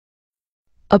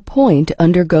A point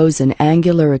undergoes an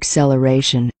angular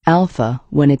acceleration alpha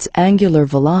when its angular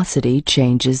velocity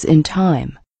changes in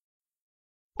time.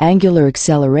 Angular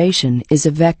acceleration is a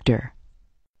vector.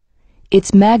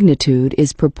 Its magnitude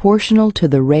is proportional to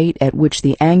the rate at which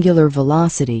the angular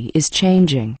velocity is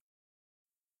changing.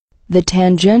 The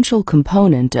tangential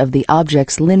component of the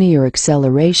object's linear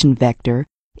acceleration vector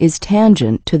is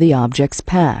tangent to the object's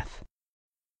path.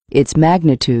 Its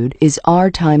magnitude is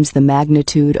r times the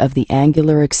magnitude of the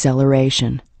angular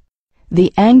acceleration.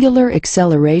 The angular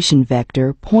acceleration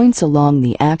vector points along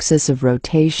the axis of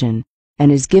rotation and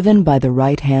is given by the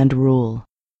right-hand rule.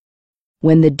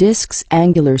 When the disk's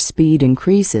angular speed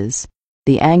increases,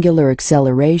 the angular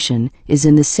acceleration is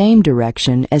in the same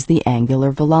direction as the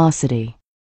angular velocity.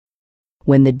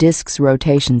 When the disk's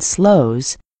rotation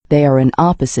slows, they are in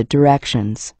opposite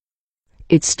directions.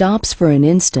 It stops for an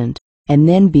instant and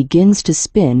then begins to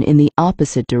spin in the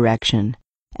opposite direction,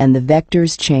 and the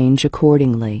vectors change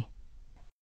accordingly.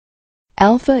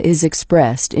 Alpha is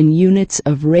expressed in units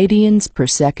of radians per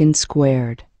second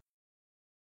squared.